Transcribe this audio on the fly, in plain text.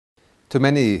To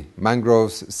many,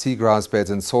 mangroves, seagrass beds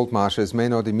and salt marshes may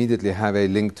not immediately have a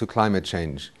link to climate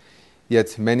change.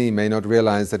 Yet many may not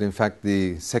realize that in fact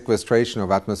the sequestration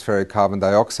of atmospheric carbon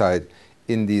dioxide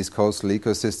in these coastal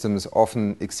ecosystems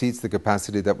often exceeds the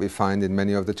capacity that we find in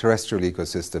many of the terrestrial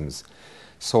ecosystems.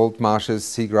 Salt marshes,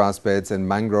 seagrass beds and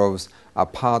mangroves are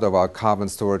part of our carbon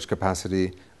storage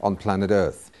capacity on planet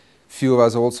Earth. Few of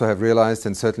us also have realized,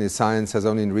 and certainly science has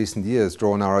only in recent years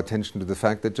drawn our attention to the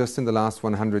fact that just in the last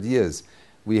 100 years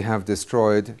we have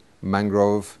destroyed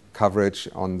mangrove coverage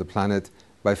on the planet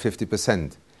by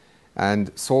 50%.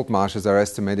 And salt marshes are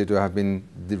estimated to have been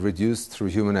reduced through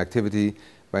human activity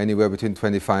by anywhere between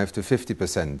 25 to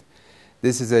 50%.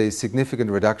 This is a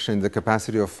significant reduction in the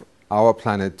capacity of our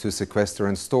planet to sequester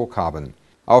and store carbon.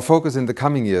 Our focus in the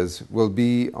coming years will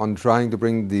be on trying to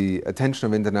bring the attention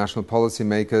of international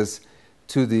policymakers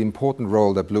to the important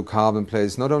role that blue carbon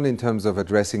plays, not only in terms of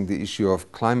addressing the issue of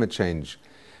climate change,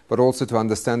 but also to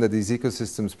understand that these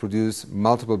ecosystems produce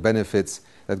multiple benefits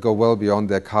that go well beyond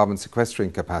their carbon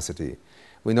sequestering capacity.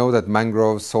 We know that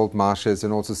mangroves, salt marshes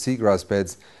and also seagrass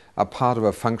beds are part of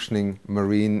a functioning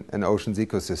marine and oceans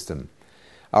ecosystem.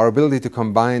 Our ability to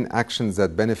combine actions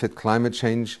that benefit climate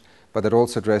change but that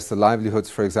also address the livelihoods,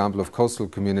 for example, of coastal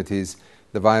communities,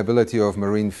 the viability of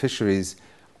marine fisheries,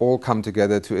 all come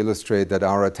together to illustrate that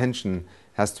our attention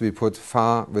has to be put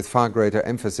with far greater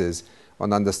emphasis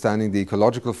on understanding the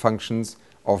ecological functions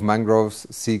of mangroves,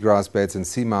 seagrass beds and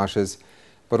sea marshes,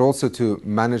 but also to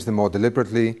manage them more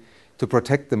deliberately, to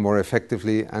protect them more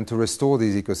effectively and to restore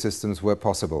these ecosystems where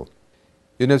possible.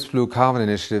 UNEP's Blue Carbon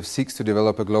Initiative seeks to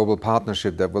develop a global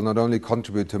partnership that will not only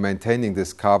contribute to maintaining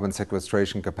this carbon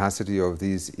sequestration capacity of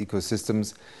these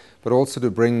ecosystems, but also to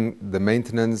bring the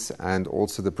maintenance and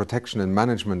also the protection and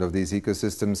management of these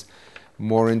ecosystems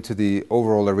more into the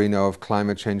overall arena of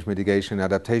climate change mitigation and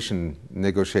adaptation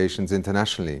negotiations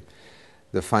internationally.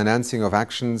 The financing of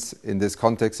actions in this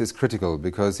context is critical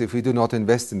because if we do not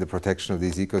invest in the protection of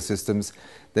these ecosystems,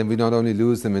 then we not only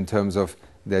lose them in terms of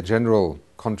their general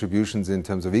contributions in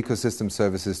terms of ecosystem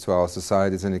services to our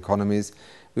societies and economies,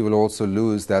 we will also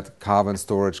lose that carbon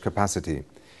storage capacity.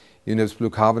 UNEP's Blue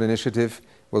Carbon Initiative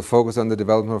will focus on the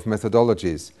development of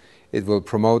methodologies. It will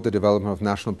promote the development of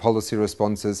national policy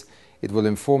responses. It will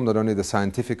inform not only the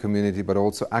scientific community but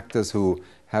also actors who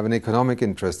have an economic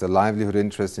interest, a livelihood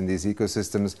interest in these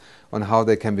ecosystems on how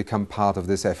they can become part of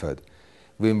this effort.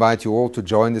 We invite you all to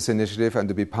join this initiative and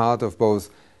to be part of both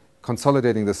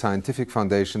consolidating the scientific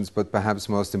foundations, but perhaps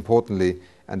most importantly,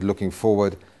 and looking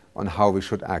forward on how we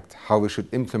should act, how we should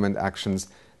implement actions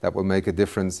that will make a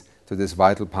difference to this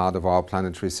vital part of our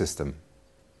planetary system.